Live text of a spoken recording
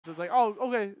So it's like, oh,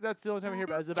 okay, that's the only time I'm here,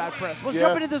 but it's a bad press. Let's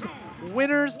jump into this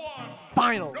winners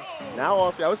finals. Now,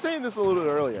 also, I was saying this a little bit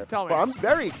earlier, Tell me. but I'm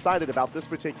very excited about this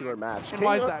particular match. And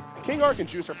why is that? KingArc and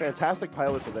Juice are fantastic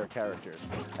pilots of their characters,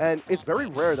 and it's very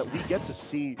rare that we get to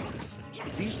see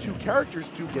these two characters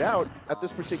duke it out at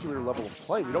this particular level of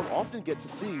play. We don't often get to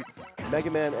see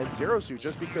Mega Man and Zero Suit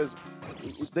just because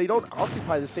they don't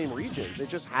occupy the same regions. It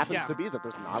just happens to be that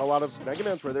there's not a lot of Mega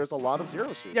Mans where there's a lot of Zero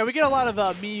Suits. Yeah, we get a lot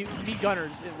of me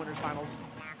gunners in winners finals.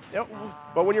 Yep.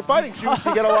 But when you're fighting Juice,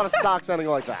 you get a lot of stock sounding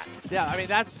like that. Yeah, I mean,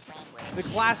 that's the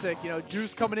classic, you know,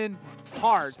 Juice coming in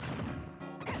hard.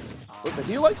 Listen,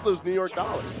 he likes those New York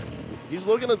dollars. He's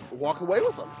looking to walk away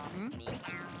with them.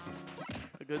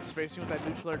 A good spacing with that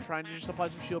neutral air, trying to just apply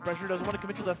some shield pressure. Doesn't want to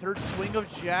commit to the third swing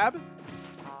of jab.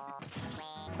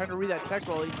 Trying to read that tech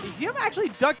roll. He actually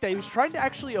ducked that. He was trying to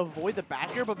actually avoid the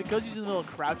back air, but because he's in the middle of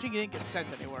crouching, he didn't get sent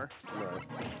anywhere. Right.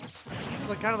 It's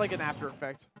like kind of like an after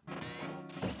effect.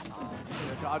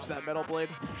 Dodge that metal blade.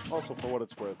 Also, for what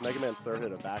it's worth, Mega Man's third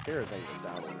hit of back air is aiming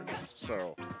downwards.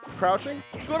 So, crouching,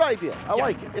 good idea. I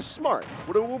like it. It's smart.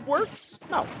 Would it work?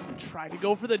 No. Try to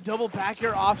go for the double back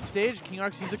air off stage.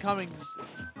 KingArc sees it coming. Just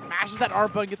mashes that R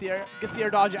button, gets the air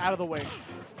dodge out of the way.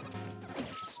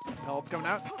 Pellet's coming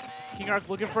out. KingArc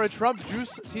looking for a trump.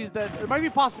 Juice sees that there might be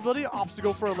a possibility. Opts to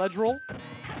go for a ledge roll.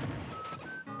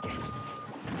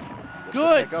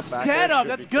 Good setup.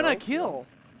 That's gonna kill.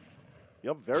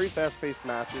 Yep, very fast-paced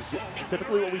matches.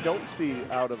 Typically what we don't see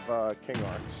out of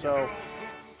KingArc. So,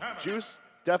 Juice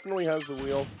definitely has the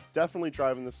wheel, definitely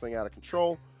driving this thing out of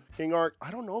control. KingArc, I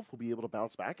don't know if we'll be able to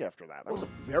bounce back after that. That was a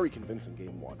very convincing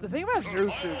game one. The thing about Zero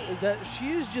Suit is that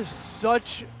she is just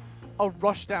such a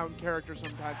rushdown character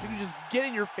sometimes. She can just get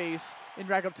in your face and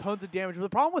rack up tons of damage. But the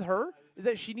problem with her is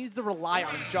that she needs to rely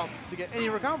on jumps to get any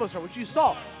of her combos, which you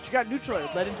saw. She got neutral air,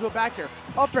 led into a back air.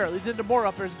 Up air leads into more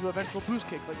up airs into eventual boost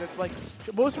kick. Like that's like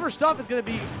most of her stuff is going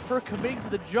to be her committing to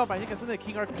the jump. I think that's something that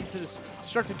KingArc needs to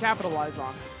start to capitalize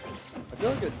on. I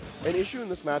feel like an issue in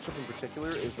this matchup in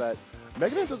particular is that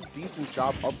Mega Man does a decent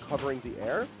job of covering the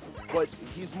air, but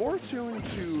he's more attuned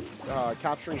to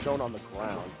capturing zone on the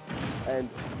ground. And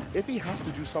if he has to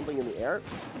do something in the air,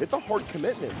 it's a hard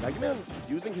commitment. Mega Man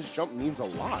using his jump means a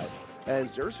lot. And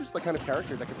Zero Suit's the kind of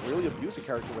character that can really abuse a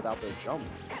character without their jump,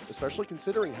 especially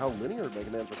considering how linear Mega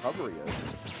Man's recovery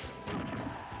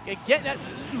is. Getting that,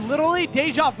 literally,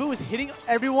 Deja Vu is hitting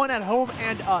everyone at home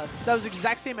and us. That was the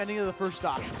exact same ending of the first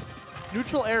stock.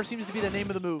 Neutral air seems to be the name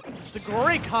of the move. Just a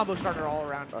great combo starter all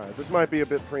around. All right, this might be a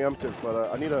bit preemptive,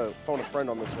 but I need to phone a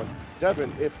friend on this one.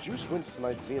 Devin, if Juice wins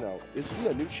tonight, Xeno, is he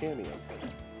a new champion?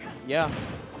 Yeah.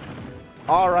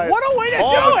 All right. What a way to do it!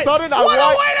 All of a sudden, what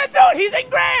a way to do it! He's in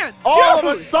grands! All of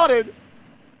a sudden,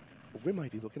 we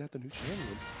might be looking at the new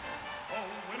champion.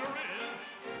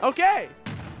 Okay.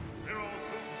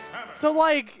 So,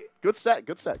 like... Good set,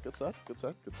 good set, good set, good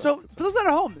set, good set. So, for those that are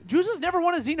at home, Juice has never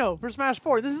won a Xeno for Smash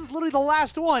 4. This is literally the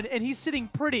last one, and he's sitting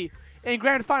pretty in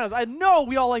grand finals. I know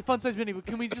we all like Fun Size Mini, but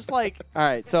can we just, like... All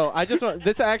right, so I just want...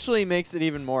 This actually makes it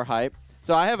even more hype.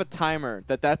 So I have a timer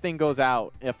that thing goes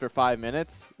out after 5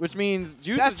 minutes, which means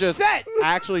Juice is just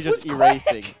actually just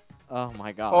erasing. Oh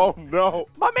my god. Oh no.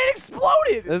 My man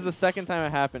exploded! This is the second time it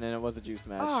happened, and it was a Juice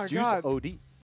match. Oh, Juice God. OD.